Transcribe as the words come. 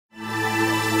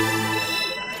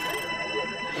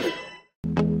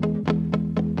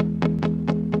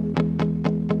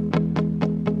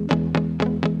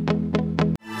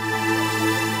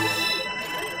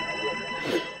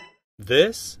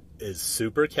This is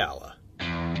SuperCalla.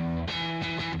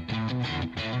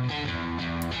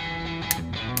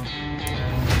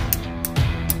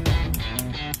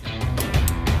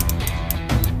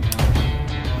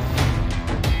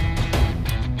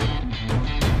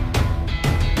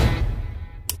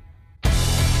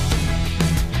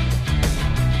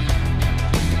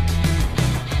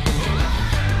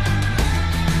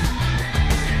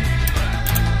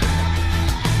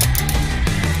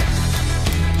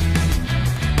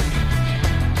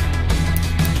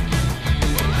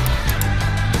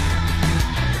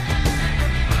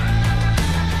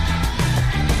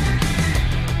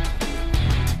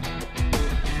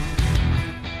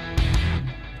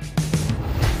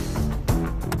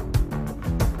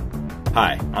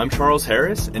 Hi, I'm Charles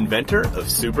Harris, inventor of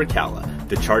SuperCalla,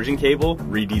 the charging cable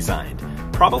redesigned.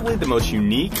 Probably the most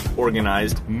unique,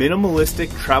 organized,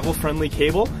 minimalistic, travel-friendly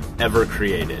cable ever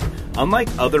created. Unlike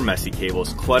other messy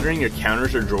cables cluttering your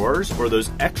counters or drawers, or those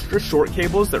extra short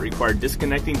cables that require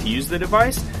disconnecting to use the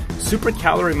device,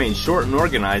 SuperCalla remains short and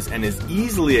organized and is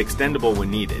easily extendable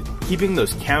when needed, keeping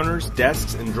those counters,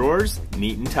 desks, and drawers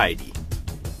neat and tidy.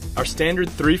 Our standard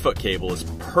 3-foot cable is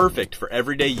perfect for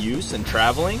everyday use and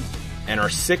traveling, and our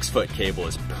 6-foot cable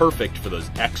is perfect for those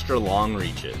extra long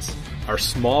reaches. Our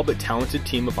small but talented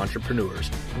team of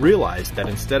entrepreneurs realized that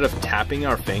instead of tapping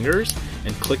our fingers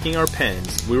and clicking our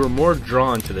pens, we were more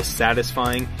drawn to the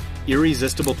satisfying,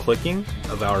 irresistible clicking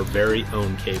of our very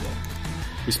own cable.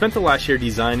 We spent the last year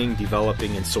designing,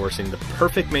 developing, and sourcing the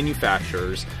perfect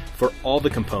manufacturers for all the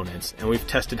components, and we've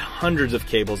tested hundreds of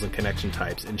cables and connection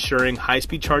types, ensuring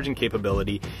high-speed charging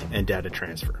capability and data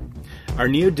transfer. Our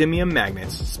neodymium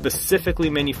magnets,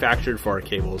 specifically manufactured for our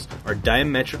cables, are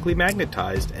diametrically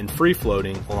magnetized and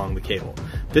free-floating along the cable.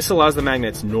 This allows the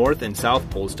magnet's north and south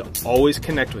poles to always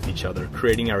connect with each other,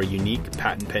 creating our unique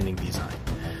patent-pending design.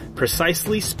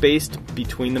 Precisely spaced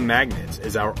between the magnets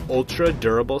is our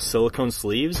ultra-durable silicone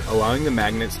sleeves, allowing the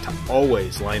magnets to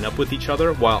always line up with each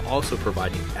other while also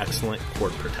providing excellent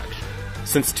cord protection.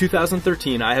 Since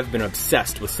 2013, I have been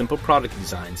obsessed with simple product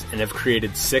designs and have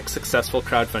created 6 successful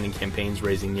crowdfunding campaigns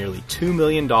raising nearly $2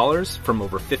 million from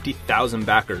over 50,000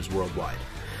 backers worldwide.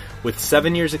 With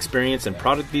 7 years experience in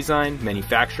product design,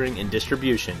 manufacturing, and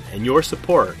distribution, and your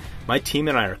support, my team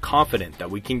and I are confident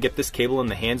that we can get this cable in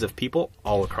the hands of people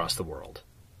all across the world.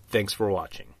 Thanks for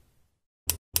watching.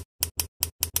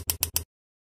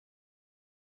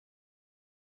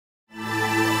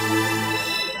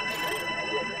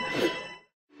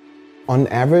 On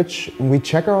average, we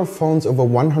check our phones over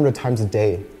 100 times a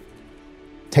day.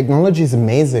 Technology is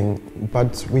amazing,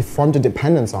 but we've formed a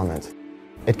dependence on it.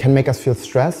 It can make us feel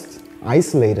stressed,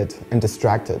 isolated, and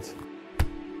distracted.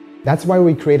 That's why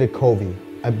we created COVI,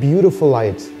 a beautiful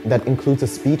light that includes a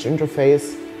speech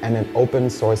interface and an open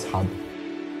source hub.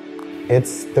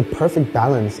 It's the perfect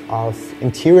balance of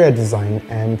interior design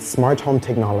and smart home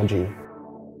technology.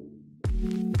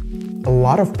 A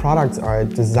lot of products are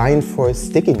designed for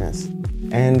stickiness,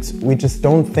 and we just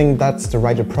don't think that's the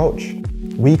right approach.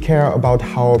 We care about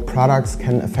how products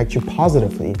can affect you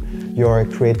positively, your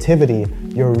creativity,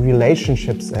 your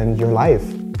relationships, and your life.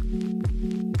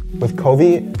 With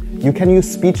COVI, you can use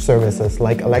speech services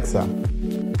like Alexa.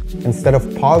 Instead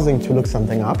of pausing to look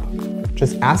something up,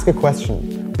 just ask a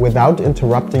question without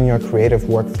interrupting your creative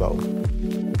workflow.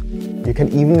 You can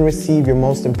even receive your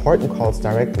most important calls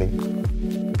directly.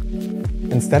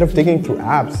 Instead of digging through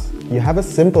apps, you have a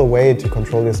simple way to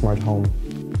control your smart home.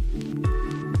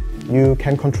 You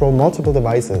can control multiple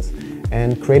devices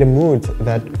and create a mood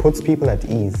that puts people at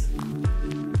ease.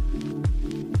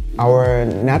 Our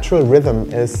natural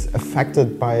rhythm is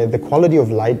affected by the quality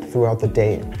of light throughout the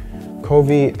day.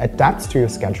 COVI adapts to your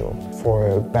schedule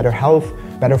for better health,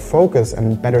 better focus,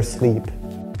 and better sleep.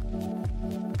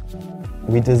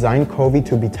 We designed COVI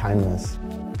to be timeless,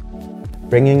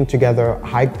 bringing together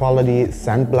high-quality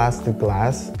sandblasted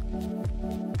glass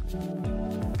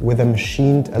with a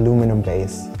machined aluminum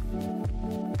base.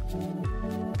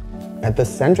 At the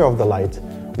center of the light,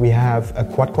 we have a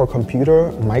quad-core computer,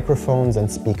 microphones,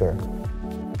 and speaker.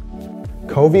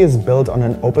 COVI is built on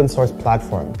an open-source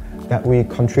platform that we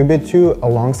contribute to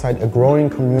alongside a growing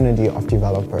community of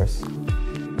developers.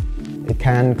 It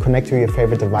can connect to your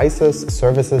favorite devices,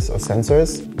 services, or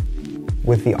sensors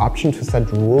with the option to set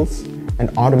rules and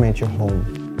automate your home.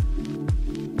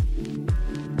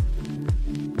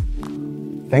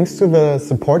 Thanks to the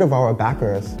support of our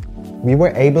backers, we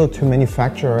were able to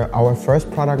manufacture our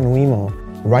first product, Nuimo,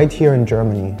 right here in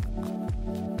Germany.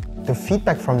 The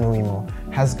feedback from Nuimo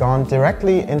has gone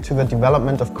directly into the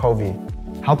development of COVI,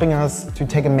 helping us to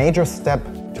take a major step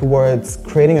towards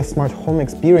creating a smart home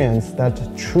experience that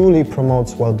truly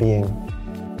promotes well-being.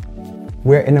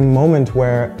 We're in a moment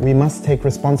where we must take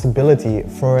responsibility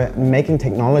for making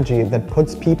technology that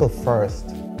puts people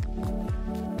first.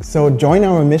 So join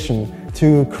our mission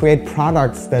to create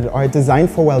products that are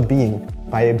designed for well-being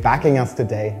by backing us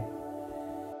today.